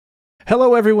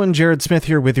Hello everyone, Jared Smith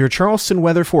here with your Charleston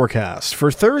weather forecast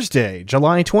for Thursday,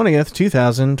 July 20th,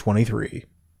 2023.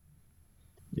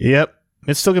 Yep,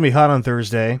 it's still going to be hot on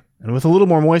Thursday, and with a little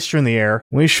more moisture in the air,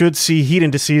 we should see heat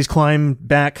indices climb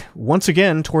back once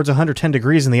again towards 110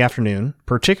 degrees in the afternoon,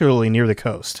 particularly near the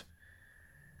coast.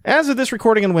 As of this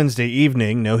recording on Wednesday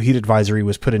evening, no heat advisory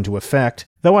was put into effect,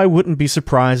 though I wouldn't be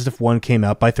surprised if one came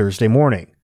out by Thursday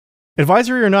morning.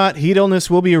 Advisory or not, heat illness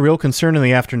will be a real concern in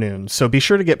the afternoon, so be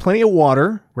sure to get plenty of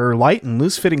water, wear light and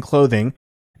loose-fitting clothing,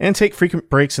 and take frequent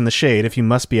breaks in the shade if you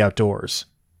must be outdoors.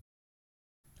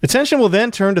 Attention will then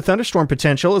turn to thunderstorm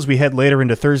potential as we head later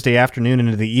into Thursday afternoon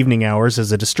into the evening hours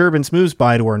as a disturbance moves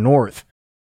by to our north.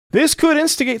 This could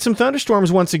instigate some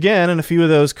thunderstorms once again, and a few of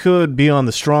those could be on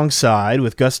the strong side,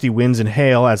 with gusty winds and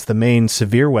hail as the main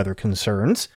severe weather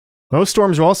concerns. Most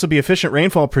storms will also be efficient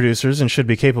rainfall producers and should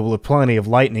be capable of plenty of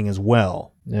lightning as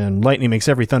well. And lightning makes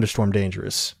every thunderstorm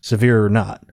dangerous, severe or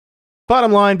not.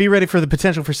 Bottom line, be ready for the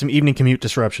potential for some evening commute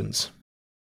disruptions.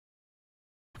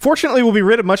 Fortunately, we'll be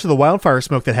rid of much of the wildfire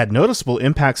smoke that had noticeable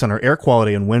impacts on our air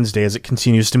quality on Wednesday as it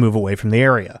continues to move away from the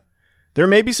area. There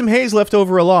may be some haze left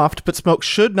over aloft, but smoke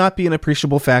should not be an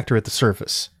appreciable factor at the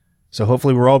surface. So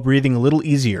hopefully we're all breathing a little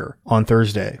easier on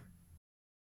Thursday.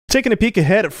 Taking a peek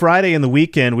ahead at Friday and the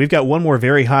weekend, we've got one more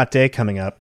very hot day coming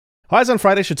up. Highs on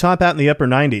Friday should top out in the upper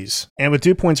 90s, and with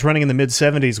dew points running in the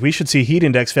mid-70s, we should see heat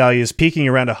index values peaking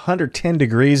around 110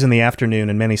 degrees in the afternoon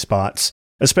in many spots,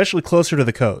 especially closer to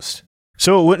the coast.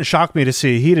 So it wouldn't shock me to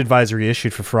see a heat advisory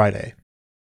issued for Friday.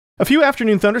 A few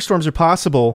afternoon thunderstorms are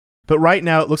possible, but right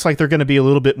now it looks like they're going to be a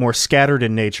little bit more scattered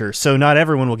in nature, so not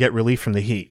everyone will get relief from the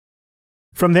heat.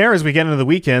 From there, as we get into the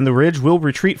weekend, the ridge will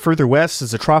retreat further west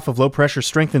as a trough of low pressure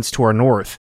strengthens to our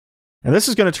north. And this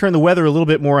is going to turn the weather a little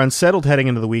bit more unsettled heading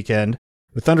into the weekend,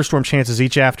 with thunderstorm chances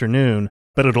each afternoon,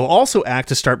 but it'll also act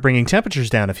to start bringing temperatures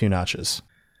down a few notches.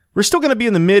 We're still going to be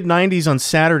in the mid-90s on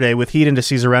Saturday with heat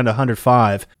indices around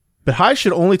 105, but highs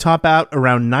should only top out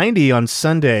around 90 on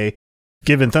Sunday,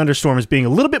 given thunderstorms being a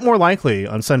little bit more likely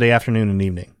on Sunday afternoon and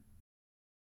evening.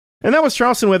 And that was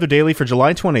Charleston Weather Daily for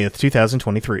July 20th,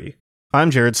 2023. I'm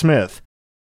Jared Smith.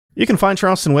 You can find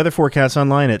Charleston weather forecasts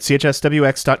online at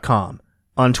chswx.com,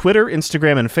 on Twitter,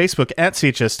 Instagram, and Facebook at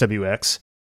chswx,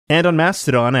 and on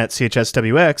Mastodon at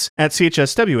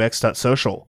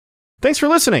chswx@chswx.social. Thanks for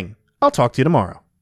listening. I'll talk to you tomorrow.